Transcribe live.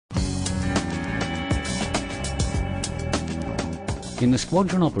In the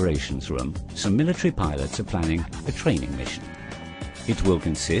squadron operations room, some military pilots are planning a training mission. It will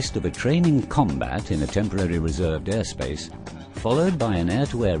consist of a training combat in a temporary reserved airspace, followed by an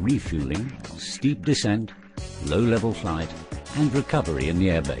air-to-air refueling, steep descent, low-level flight, and recovery in the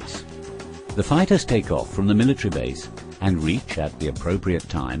airbase. The fighters take off from the military base and reach at the appropriate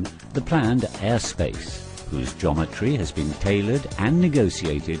time the planned airspace, whose geometry has been tailored and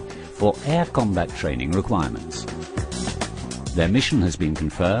negotiated for air combat training requirements. Their mission has been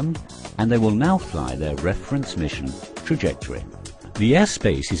confirmed, and they will now fly their reference mission trajectory. The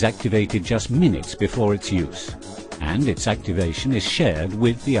airspace is activated just minutes before its use, and its activation is shared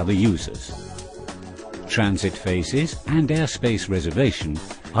with the other users. Transit phases and airspace reservation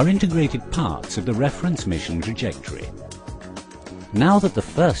are integrated parts of the reference mission trajectory. Now that the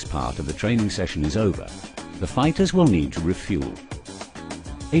first part of the training session is over, the fighters will need to refuel.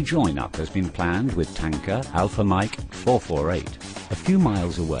 A join-up has been planned with tanker Alpha Mike 448 a few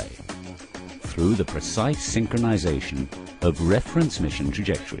miles away, through the precise synchronization of reference mission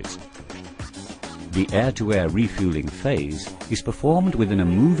trajectories. The air-to-air refueling phase is performed within a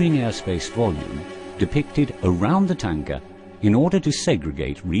moving airspace volume depicted around the tanker in order to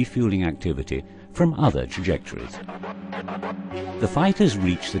segregate refueling activity from other trajectories. The fighters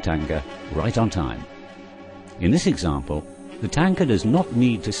reach the tanker right on time. In this example, the tanker does not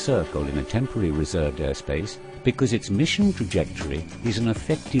need to circle in a temporary reserved airspace because its mission trajectory is an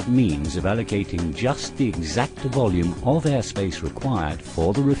effective means of allocating just the exact volume of airspace required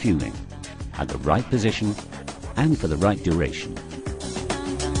for the refueling, at the right position and for the right duration.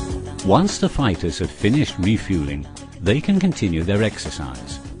 Once the fighters have finished refueling, they can continue their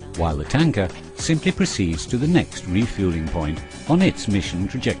exercise, while the tanker simply proceeds to the next refueling point on its mission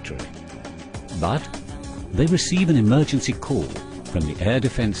trajectory. But they receive an emergency call from the Air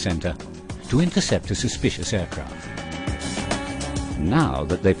Defense Center to intercept a suspicious aircraft. Now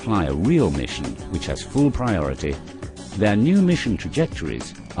that they fly a real mission which has full priority, their new mission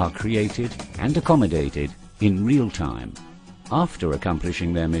trajectories are created and accommodated in real time. After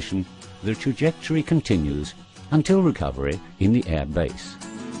accomplishing their mission, the trajectory continues until recovery in the air base.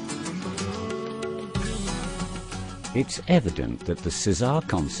 It's evident that the SESAR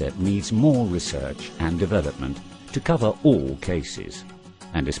concept needs more research and development to cover all cases,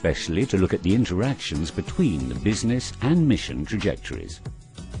 and especially to look at the interactions between the business and mission trajectories.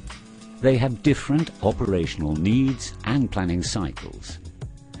 They have different operational needs and planning cycles.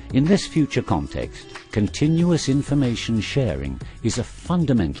 In this future context, continuous information sharing is a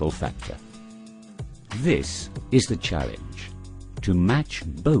fundamental factor. This is the challenge: to match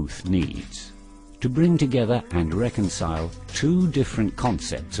both needs, to bring together and reconcile two different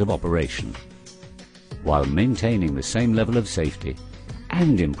concepts of operation, while maintaining the same level of safety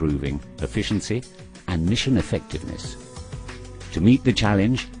and improving efficiency and mission effectiveness. To meet the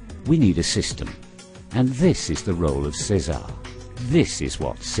challenge, we need a system, and this is the role of SESAR. This is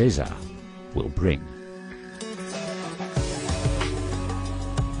what SESAR will bring.